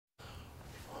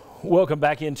Welcome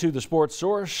back into the Sports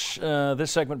Source. This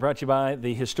segment brought to you by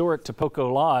the historic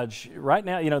Topoco Lodge. Right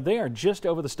now, they are just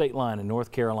over the state line in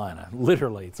North Carolina.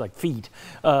 Literally, it's like feet.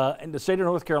 And the state of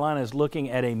North Carolina is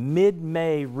looking at a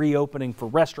mid-May reopening for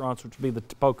restaurants, which would be the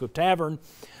Topoco Tavern.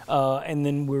 And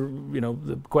then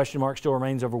the question mark still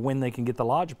remains over when they can get the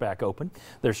lodge back open.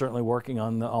 They're certainly working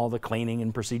on all the cleaning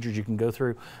and procedures you can go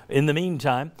through. In the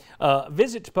meantime,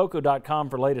 visit Topoco.com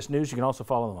for latest news. You can also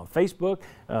follow them on Facebook.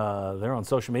 They're on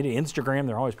social media, Instagram.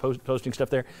 They're always posting stuff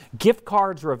there. Gift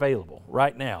cards are available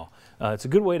right now. It's a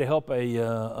good way to help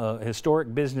a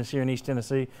historic business here in East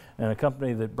Tennessee and a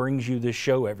company that brings you this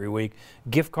show every week.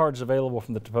 Gift cards available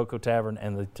from the Topoco Tavern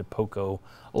and the Topoco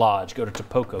Lodge. Go to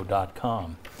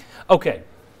Topoco.com. Okay.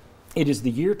 It is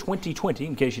the year 2020,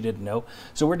 in case you didn't know.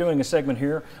 So we're doing a segment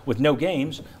here with no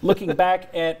games, looking back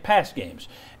at past games.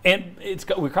 And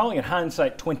we're calling it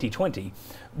Hindsight 2020.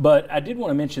 But I did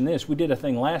want to mention this. We did a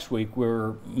thing last week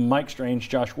where Mike Strange,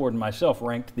 Josh Ward, and myself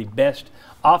ranked the best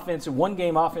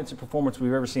one-game offensive performance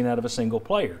we've ever seen out of a single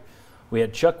player. We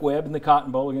had Chuck Webb in the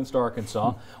Cotton Bowl against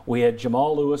Arkansas. We had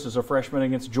Jamal Lewis as a freshman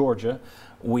against Georgia.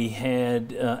 We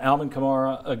had Alvin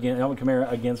Kamara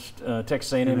against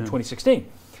Texas A&M in 2016.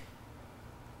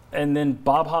 And then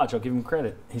Bob Hodge, I'll give him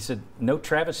credit. He said, no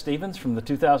Travis Stevens from the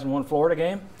 2001 Florida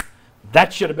game?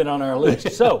 That should have been on our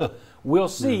list. So we'll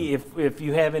see if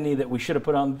you have any that we should have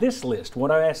put on this list. What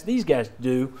I asked these guys to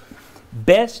do,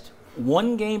 best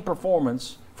one-game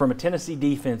performance from a Tennessee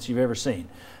defense you've ever seen.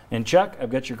 And Chuck, I've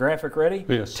got your graphic ready.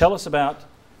 Yes. Tell us about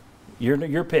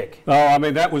your pick. Oh, I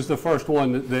mean, that was the first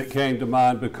one that came to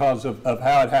mind because of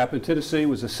how it happened. Tennessee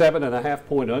was a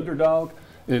 7.5-point underdog.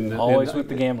 Always with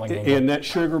the gambling angle. In that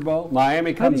Sugar Bowl.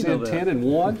 Miami comes in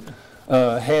 10-1.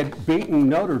 Had beaten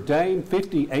Notre Dame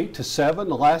 58-7.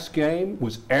 The last game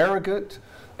was arrogant.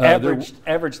 Averaged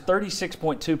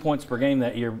 36.2 points per game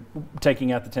that year,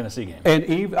 taking out the Tennessee game.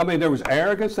 And there was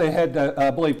arrogance. They had to,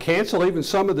 I believe, cancel even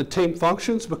some of the team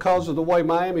functions because of the way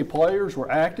Miami players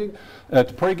were acting. At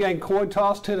the pregame coin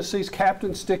toss, Tennessee's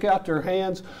captains stick out their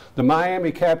hands. The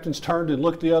Miami captains turned and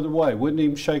looked the other way, wouldn't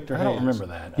even shake their hands. I don't remember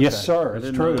that. Yes, Okay. sir.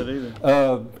 It's true.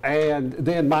 And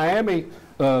then Miami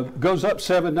goes up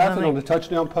 7-0 on the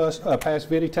touchdown pass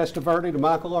Vinny Testaverde to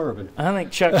Michael Irvin. I think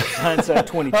Chuck's Hindsight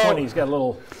 2020's got a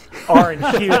little orange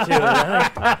hue to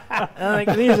it. I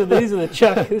think these are the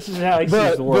Chuck. This is how he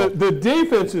sees the world. The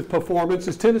defensive performance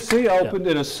is Tennessee opened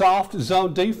in a soft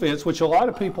zone defense, which a lot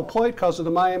of people played because of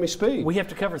the Miami speed. We have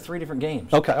to cover 3 different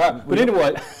games. Okay, all right. But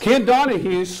anyway, Ken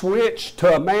Donahue switched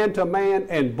to a man-to-man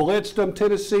and blitzed them.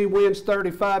 Tennessee wins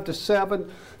 35-7.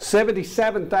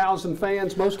 77,000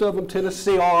 fans, most of them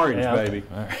Tennessee Orange, baby.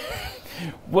 All right.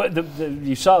 What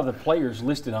you saw the players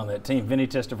listed on that team: Vinny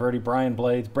Testaverde, Brian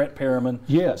Blades, Brett Perriman,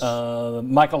 yes,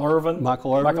 Michael Irvin.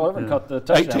 Michael Irvin caught the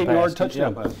touchdown 18-yard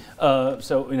touchdown pass.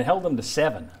 So it held them to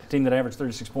 7. A team that averaged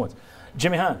 36 points.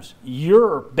 Jimmy Himes,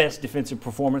 your best defensive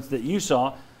performance that you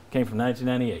saw came from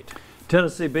 1998.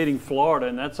 Tennessee beating Florida,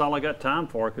 and that's all I got time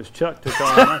for because Chuck took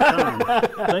all my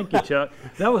time. Thank you, Chuck.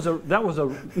 That was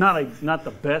not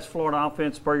the best Florida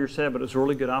offense, Spurrier said, but it was a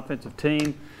really good offensive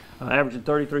team, averaging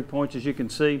 33 points, as you can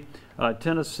see.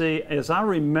 Tennessee, as I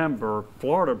remember,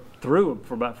 Florida threw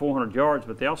for about 400 yards,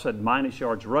 but they also had minus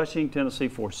yards rushing. Tennessee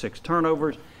forced 6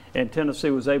 turnovers. And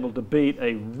Tennessee was able to beat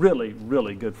a really,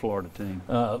 really good Florida team.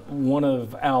 One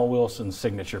of Al Wilson's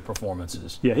signature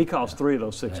performances. Yeah, he caused 3 of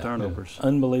those 6 turnovers. Yeah.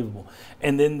 Unbelievable.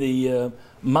 And then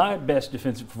my best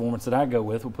defensive performance that I go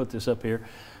with, we'll put this up here,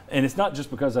 and it's not just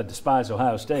because I despise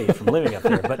Ohio State from living up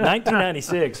there, but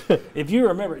 1996, if you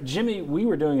remember, Jimmy, we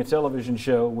were doing a television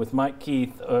show with Mike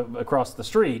Keith across the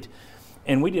street,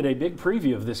 and we did a big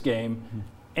preview of this game,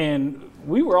 and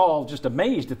we were all just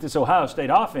amazed at this Ohio State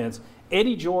offense.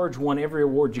 Eddie George won every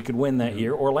award you could win that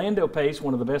year. Orlando Pace,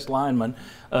 one of the best linemen.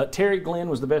 Terry Glenn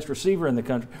was the best receiver in the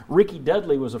country. Ricky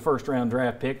Dudley was a first-round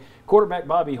draft pick. Quarterback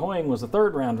Bobby Hoying was a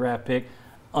third-round draft pick.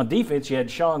 On defense, you had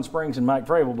Sean Springs and Mike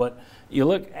Vrabel. But you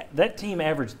look, that team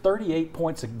averaged 38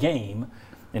 points a game,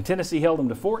 and Tennessee held them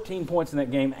to 14 points in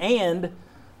that game and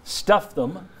stuffed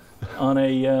them on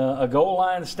a goal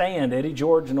line stand. Eddie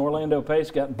George and Orlando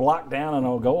Pace got blocked down on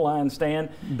a goal line stand.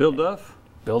 Bill Duff.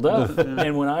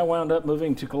 And when I wound up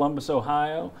moving to Columbus,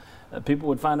 Ohio, people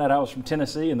would find out I was from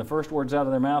Tennessee, and the first words out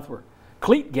of their mouth were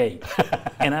Cleatgate.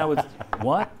 And I was,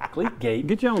 what? Cleatgate?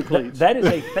 Get your own cleats. That is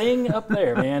a thing up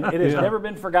there, man. It has never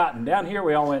been forgotten. Down here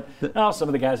we all went, oh, some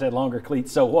of the guys had longer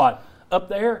cleats, so what? Up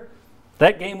there,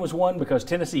 That game was won because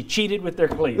Tennessee cheated with their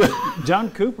cleats.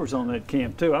 John Cooper's on that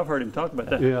camp too. I've heard him talk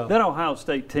about that. Yeah. That Ohio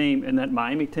State team and that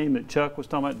Miami team that Chuck was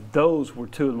talking about, those were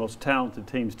two of the most talented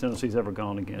teams Tennessee's ever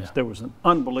gone against. Yeah. There was an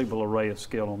unbelievable array of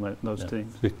skill on those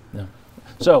teams. Yeah.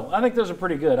 So I think those are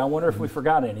pretty good. I wonder if we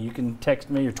forgot any. You can text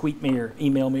me or tweet me or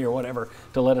email me or whatever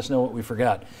to let us know what we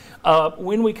forgot.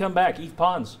 When we come back, Eve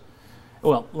Pons.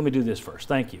 Well, let me do this first.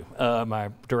 Thank you. My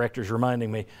director's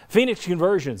reminding me. Phoenix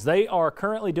Conversions, they are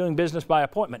currently doing business by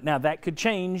appointment. Now, that could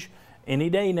change any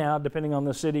day now, depending on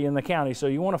the city and the county. So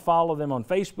you want to follow them on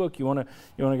Facebook. You want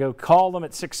to go call them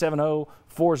at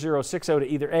 670-4060 to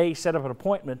either A, set up an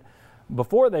appointment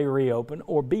before they reopen,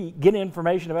 or B, get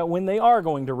information about when they are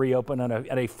going to reopen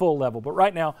at a full level. But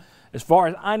right now, as far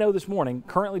as I know this morning,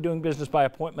 currently doing business by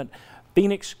appointment,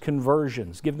 Phoenix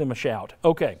Conversions. Give them a shout.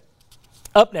 Okay.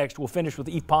 Up next, we'll finish with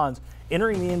Eve Pons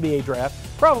entering the NBA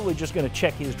draft. Probably just going to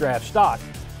check his draft stock.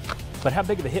 But how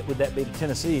big of a hit would that be to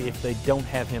Tennessee if they don't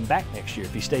have him back next year,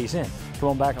 if he stays in? Come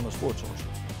on back on the Sports Source.